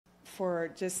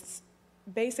for just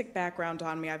basic background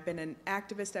on me, I've been an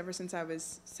activist ever since I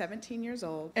was 17 years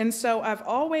old. And so I've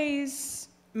always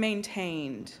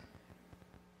maintained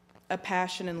a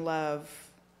passion and love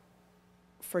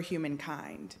for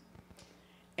humankind.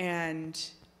 And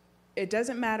it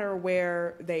doesn't matter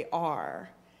where they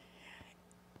are.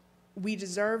 We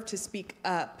deserve to speak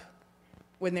up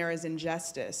when there is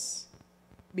injustice,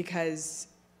 because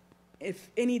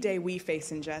if any day we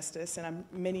face injustice, and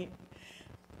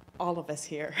all of us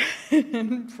here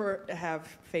have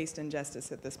faced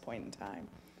injustice at this point in time,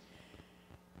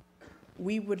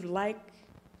 we would like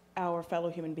our fellow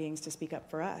human beings to speak up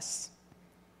for us.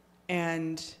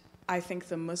 And I think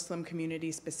the Muslim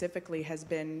community specifically has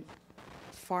been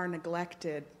far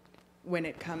neglected when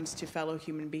it comes to fellow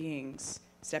human beings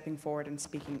stepping forward and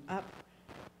speaking up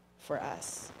for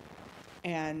us.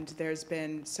 And there's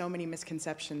been so many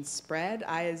misconceptions spread.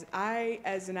 I,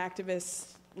 as an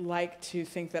activist, like to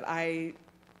think that I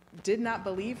did not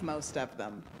believe most of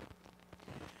them.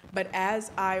 But as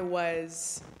I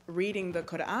was reading the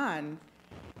Qur'an,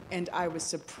 and I was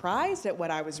surprised at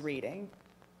what I was reading,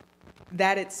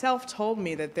 that itself told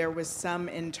me that there was some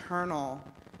internal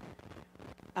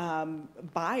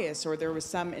bias, or there was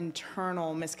some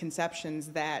internal misconceptions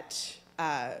that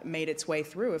made its way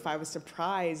through. If I was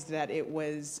surprised that it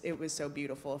was so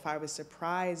beautiful, if I was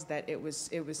surprised that it was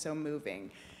so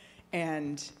moving,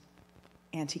 and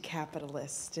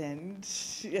anti-capitalist, and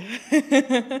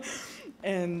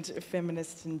and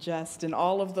feminist and just, and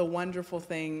all of the wonderful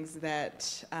things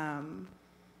that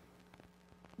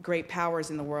great powers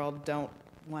in the world don't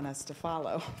want us to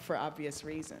follow for obvious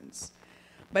reasons.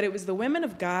 But it was the women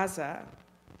of Gaza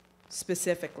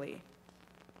specifically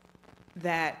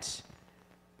that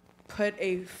put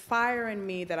a fire in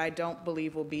me that I don't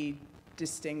believe will be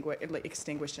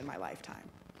extinguished in my lifetime.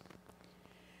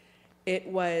 It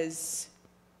was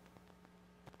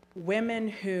women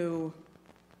who,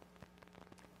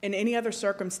 in any other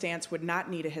circumstance, would not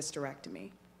need a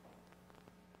hysterectomy,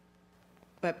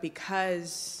 but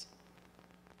because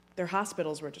their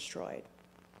hospitals were destroyed,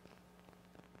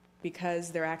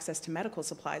 because their access to medical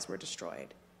supplies were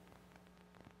destroyed,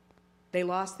 they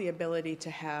lost the ability to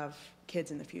have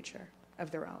kids in the future of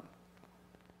their own.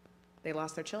 They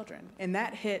lost their children. And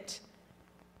that hit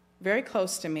very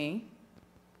close to me,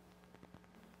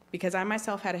 because I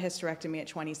myself had a hysterectomy at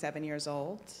 27 years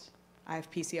old. I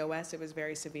have PCOS, it was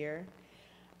very severe.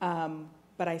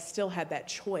 But I still had that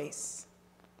choice.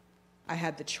 I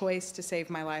had the choice to save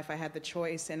my life. I had the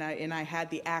choice, and I had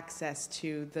the access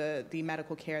to the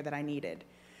medical care that I needed.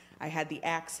 I had the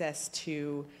access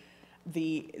to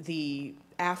the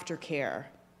aftercare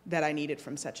that I needed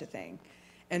from such a thing.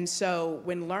 And so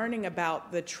when learning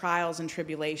about the trials and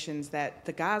tribulations that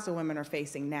the Gaza women are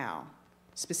facing now,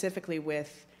 specifically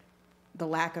with the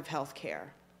lack of health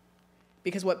care,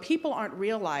 because what people aren't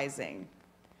realizing,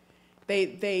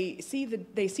 they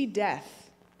see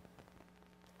death,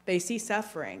 they see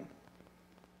suffering,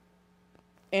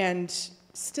 and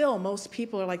still most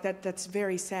people are like, that's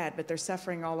very sad, but they're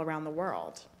suffering all around the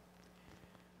world.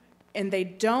 And they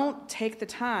don't take the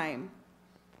time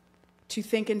to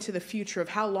think into the future of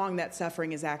how long that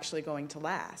suffering is actually going to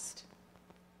last.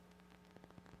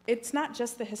 It's not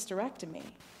just the hysterectomy.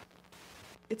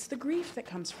 It's the grief that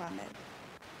comes from it.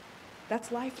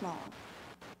 That's lifelong.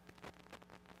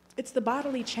 It's the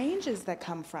bodily changes that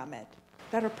come from it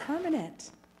that are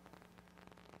permanent.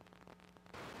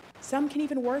 Some can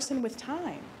even worsen with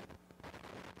time.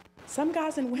 Some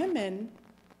Gazan women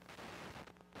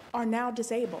are now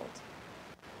disabled.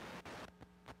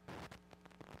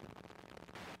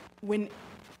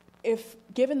 If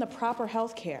given the proper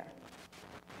health care,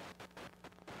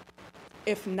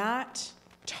 if not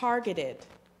targeted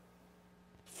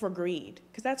for greed,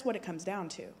 because that's what it comes down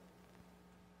to.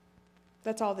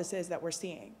 That's all this is that we're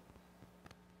seeing,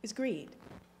 is greed.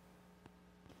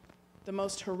 The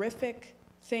most horrific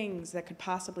things that could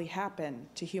possibly happen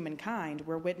to humankind,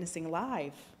 we're witnessing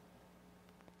live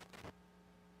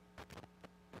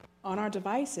on our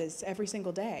devices every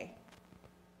single day.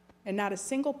 And not a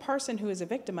single person who is a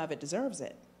victim of it deserves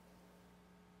it.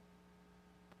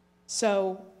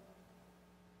 So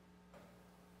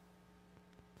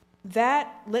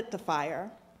that lit the fire.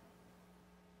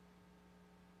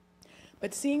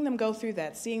 But seeing them go through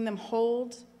that, seeing them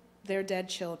hold their dead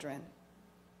children,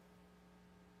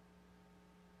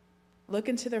 look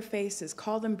into their faces,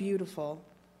 call them beautiful,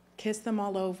 kiss them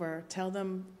all over, tell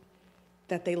them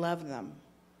that they love them,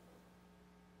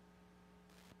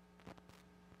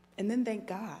 and then thank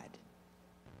God.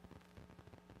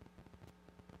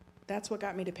 That's what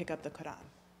got me to pick up the Qur'an,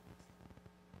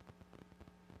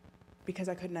 because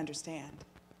I couldn't understand.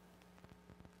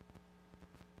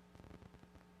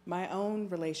 My own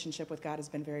relationship with God has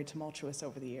been very tumultuous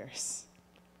over the years.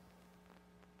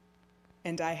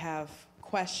 And I have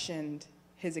questioned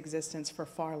his existence for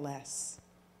far less.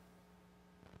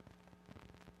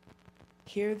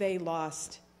 Here they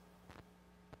lost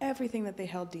everything that they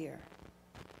held dear.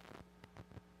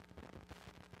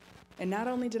 And not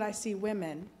only did I see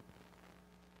women,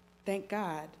 thank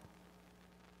God,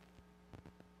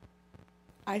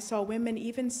 I saw women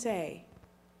even say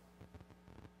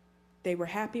they were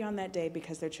happy on that day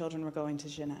because their children were going to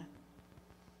Jannah.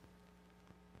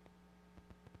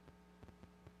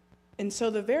 And so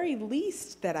the very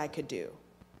least that I could do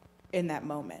in that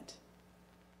moment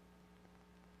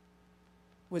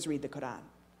was read the Qur'an.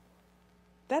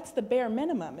 That's the bare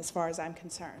minimum as far as I'm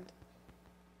concerned.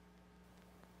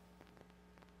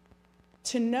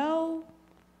 To know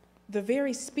the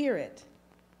very spirit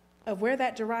of where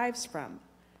that derives from,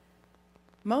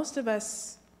 most of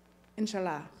us,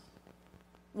 inshallah,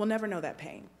 will never know that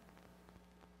pain.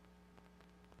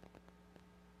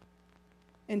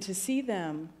 And to see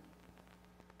them,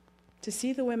 to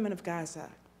see the women of Gaza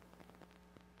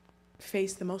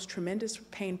face the most tremendous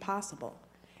pain possible.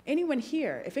 Anyone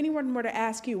here, if anyone were to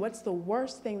ask you, what's the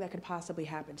worst thing that could possibly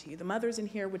happen to you? The mothers in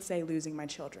here would say, losing my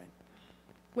children,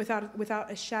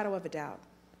 without a shadow of a doubt.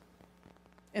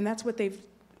 And that's what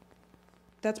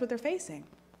they're facing.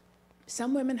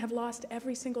 Some women have lost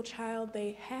every single child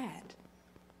they had.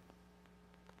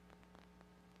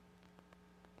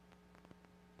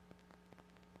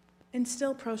 And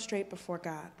still prostrate before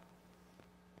God.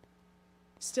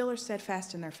 Still are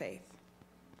steadfast in their faith.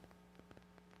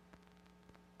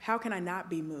 How can I not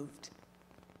be moved?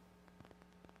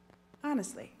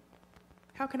 Honestly,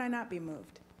 how can I not be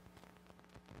moved?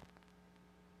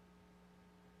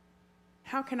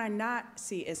 How can I not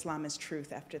see Islam as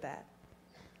truth after that?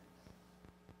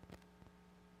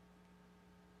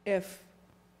 If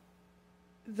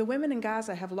the women in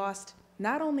Gaza have lost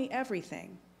not only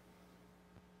everything,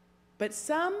 but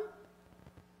some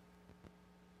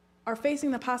are facing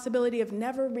the possibility of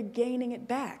never regaining it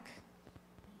back.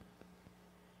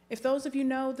 If those of you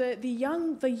know the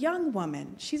young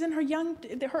woman, she's in her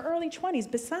early 20s,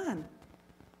 Basan.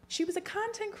 She was a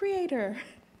content creator.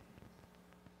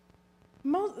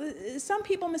 Some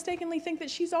people mistakenly think that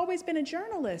she's always been a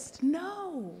journalist.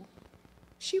 No,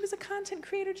 she was a content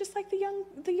creator just like the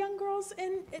young girls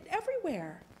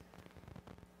everywhere.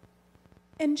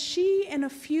 And she and a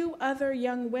few other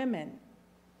young women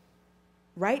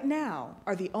right now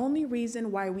are the only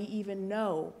reason why we even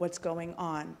know what's going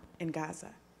on in Gaza.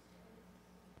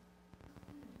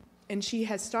 And she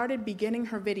has started beginning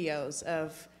her videos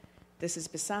of, this is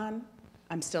Basan,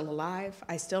 I'm still alive,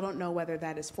 I still don't know whether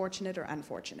that is fortunate or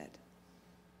unfortunate.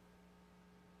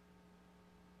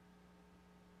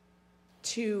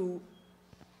 Can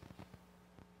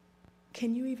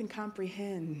you even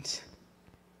comprehend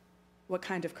what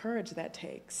kind of courage that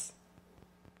takes?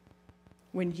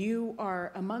 When you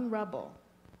are among rubble.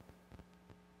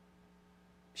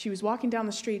 She was walking down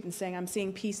the street and saying, I'm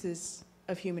seeing pieces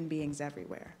of human beings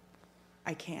everywhere.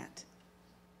 I can't.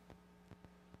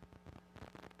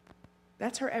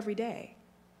 That's her every day.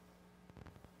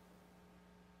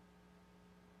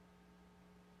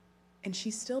 And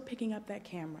she's still picking up that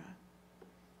camera.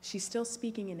 She's still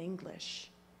speaking in English.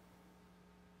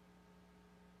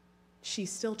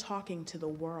 She's still talking to the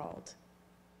world.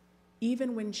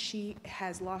 Even when she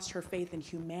has lost her faith in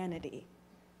humanity,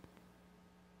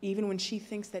 even when she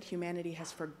thinks that humanity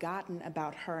has forgotten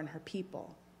about her and her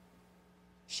people,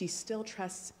 she still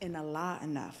trusts in Allah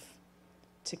enough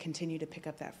to continue to pick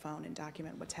up that phone and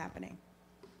document what's happening.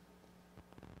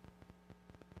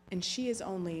 And she is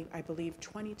only, I believe,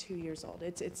 22 years old.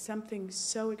 It's something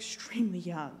so extremely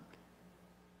young.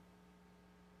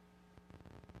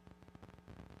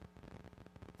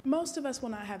 Most of us will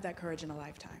not have that courage in a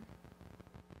lifetime.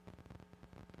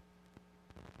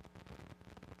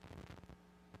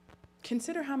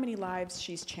 Consider how many lives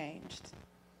she's changed,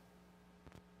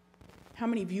 how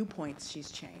many viewpoints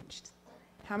she's changed,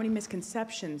 how many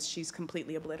misconceptions she's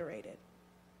completely obliterated.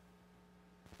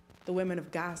 The women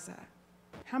of Gaza,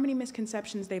 how many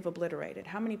misconceptions they've obliterated,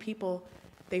 how many people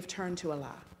they've turned to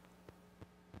Allah,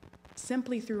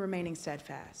 simply through remaining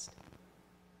steadfast,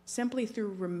 simply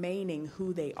through remaining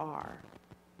who they are,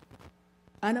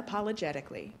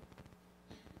 unapologetically,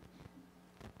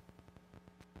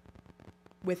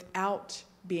 without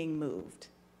being moved.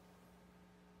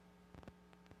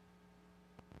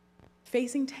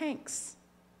 Facing tanks,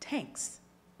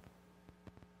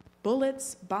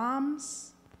 bullets,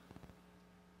 bombs.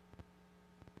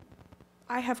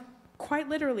 I have quite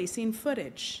literally seen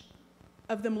footage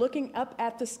of them looking up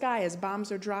at the sky as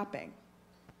bombs are dropping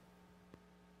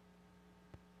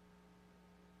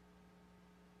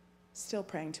still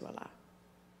praying to Allah,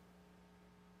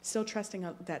 still trusting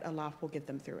that Allah will get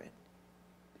them through it.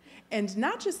 And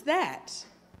not just that,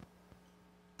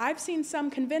 I've seen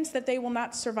some convinced that they will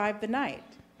not survive the night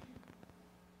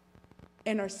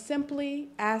and are simply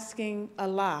asking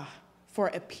Allah for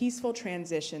a peaceful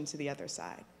transition to the other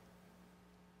side.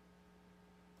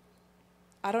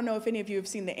 I don't know if any of you have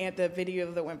seen the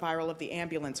video that went viral of the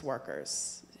ambulance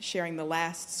workers sharing the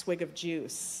last swig of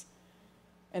juice.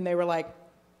 And they were like,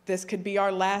 this could be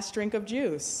our last drink of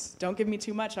juice. Don't give me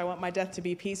too much. I want my death to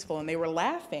be peaceful. And they were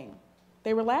laughing.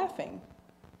 They were laughing.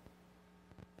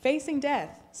 Facing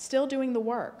death, still doing the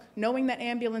work, knowing that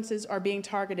ambulances are being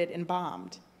targeted and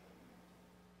bombed.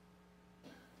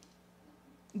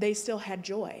 They still had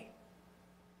joy.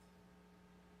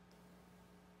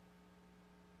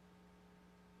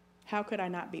 How could I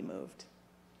not be moved?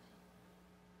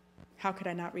 How could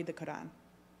I not read the Qur'an?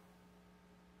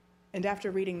 And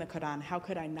after reading the Qur'an, how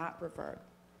could I not revert?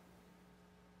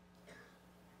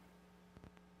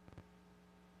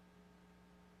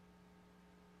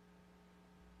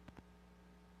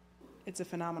 It's a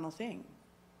phenomenal thing.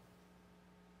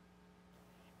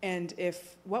 And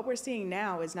if what we're seeing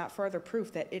now is not further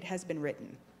proof that it has been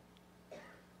written,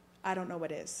 I don't know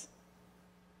what is.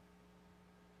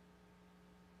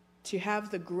 To have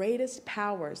the greatest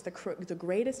powers, the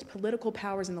greatest political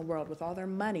powers in the world, with all their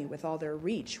money, with all their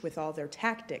reach, with all their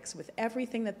tactics, with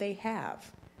everything that they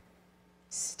have,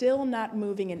 still not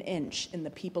moving an inch in the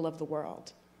people of the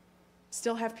world.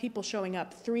 Still have people showing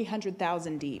up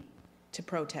 300,000 deep to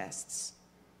protests.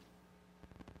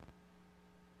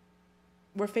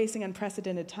 We're facing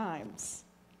unprecedented times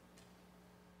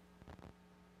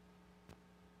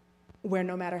where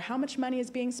no matter how much money is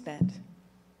being spent,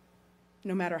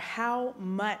 no matter how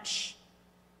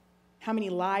many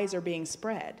lies are being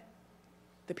spread,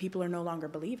 the people are no longer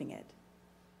believing it.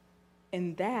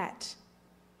 And that,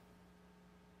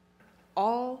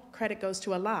 all credit goes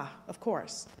to Allah, of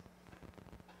course.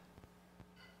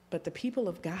 But the people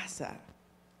of Gaza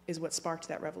is what sparked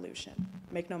that revolution.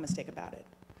 Make no mistake about it.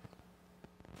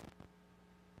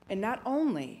 And not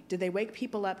only did they wake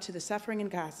people up to the suffering in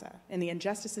Gaza and the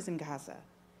injustices in Gaza,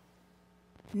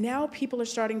 now people are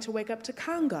starting to wake up to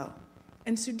Congo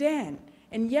and Sudan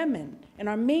and Yemen and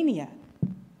Armenia.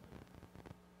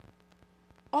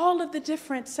 All of the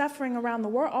different suffering around the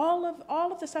world,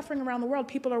 all of the suffering around the world,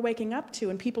 people are waking up to,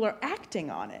 and people are acting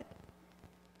on it.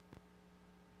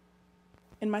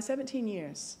 In my 17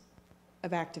 years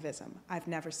of activism, I've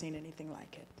never seen anything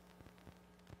like it.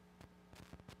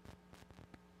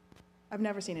 I've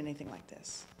never seen anything like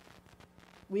this.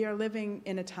 We are living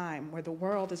in a time where the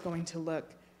world is going to look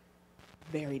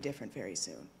very different very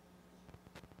soon.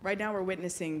 Right now we're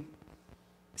witnessing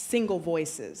single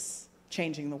voices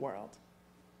changing the world.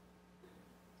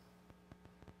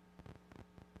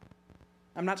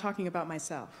 I'm not talking about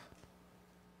myself.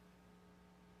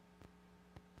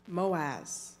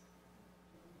 Moaz,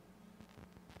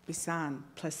 Bisan,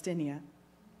 Palestina.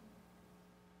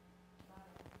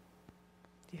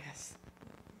 Yes.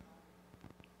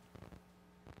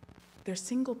 They're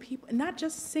single people, not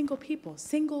just single people,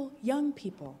 single young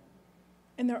people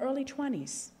in their early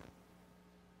 20s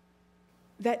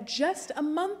that just a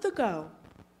month ago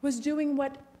was doing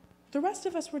what the rest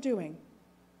of us were doing.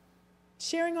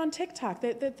 Sharing on TikTok.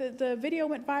 The video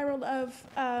went viral of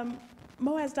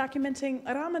Moaz documenting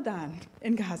Ramadan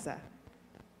in Gaza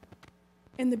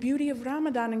and the beauty of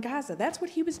Ramadan in Gaza. That's what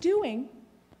he was doing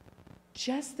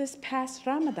just this past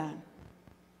Ramadan.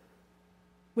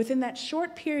 Within that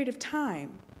short period of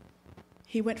time,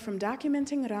 he went from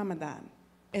documenting Ramadan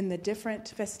and the different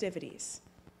festivities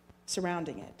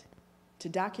surrounding it to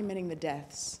documenting the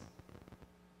deaths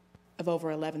of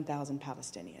over 11,000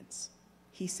 Palestinians.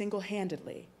 He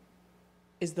single-handedly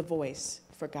is the voice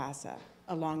for Gaza,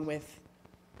 along with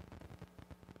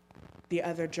the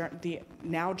other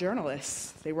now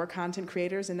journalists. They were content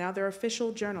creators, and now they're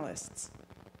official journalists.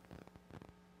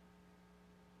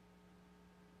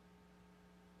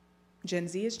 Gen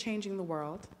Z is changing the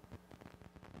world.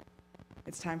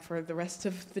 It's time for the rest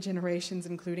of the generations,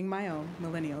 including my own,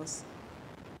 millennials,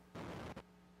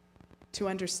 to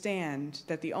understand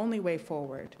that the only way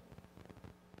forward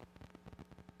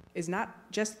is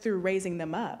not just through raising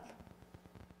them up,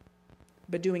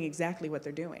 but doing exactly what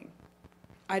they're doing.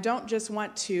 I don't just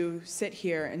want to sit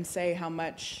here and say how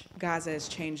much Gaza has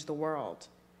changed the world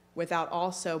without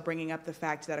also bringing up the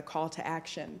fact that a call to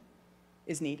action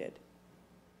is needed.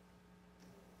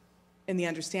 In the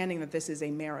understanding that this is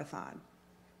a marathon.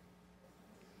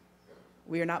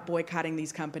 We are not boycotting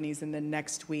these companies and then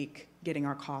next week getting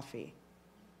our coffee.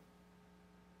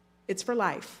 It's for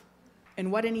life.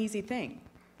 And what an easy thing.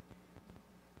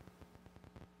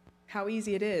 how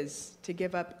easy it is to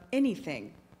give up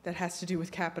anything that has to do with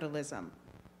capitalism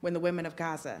when the women of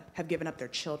Gaza have given up their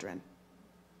children.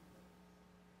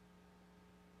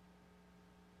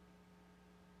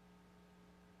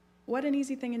 What an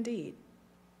easy thing indeed.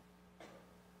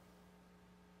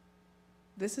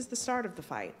 This is the start of the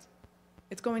fight.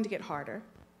 It's going to get harder.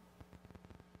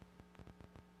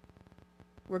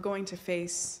 We're going to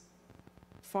face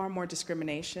far more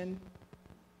discrimination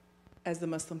as the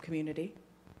Muslim community.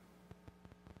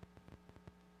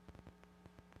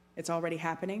 It's already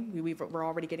happening. We're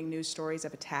already getting news stories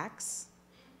of attacks,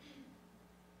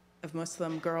 of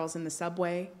Muslim girls in the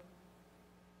subway,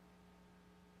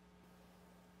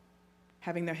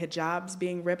 having their hijabs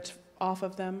being ripped off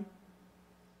of them.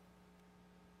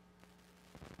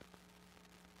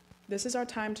 This is our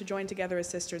time to join together as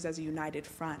sisters as a united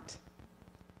front.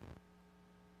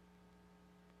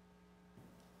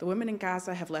 The women in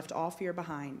Gaza have left all fear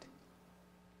behind.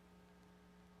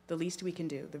 The least we can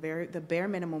do, the bare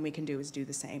minimum we can do is do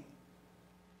the same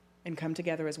and come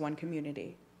together as one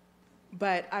community.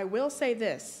 But I will say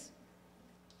this,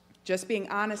 just being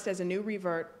honest as a new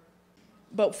revert,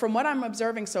 but from what I'm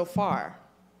observing so far,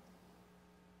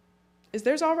 is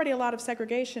there's already a lot of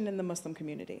segregation in the Muslim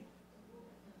community.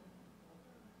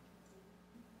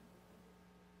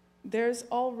 There's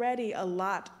already a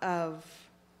lot of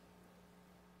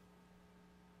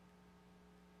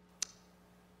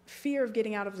fear of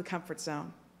getting out of the comfort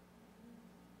zone.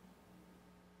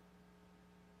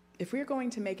 If we're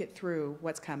going to make it through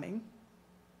what's coming,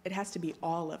 it has to be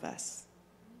all of us.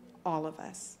 All of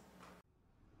us.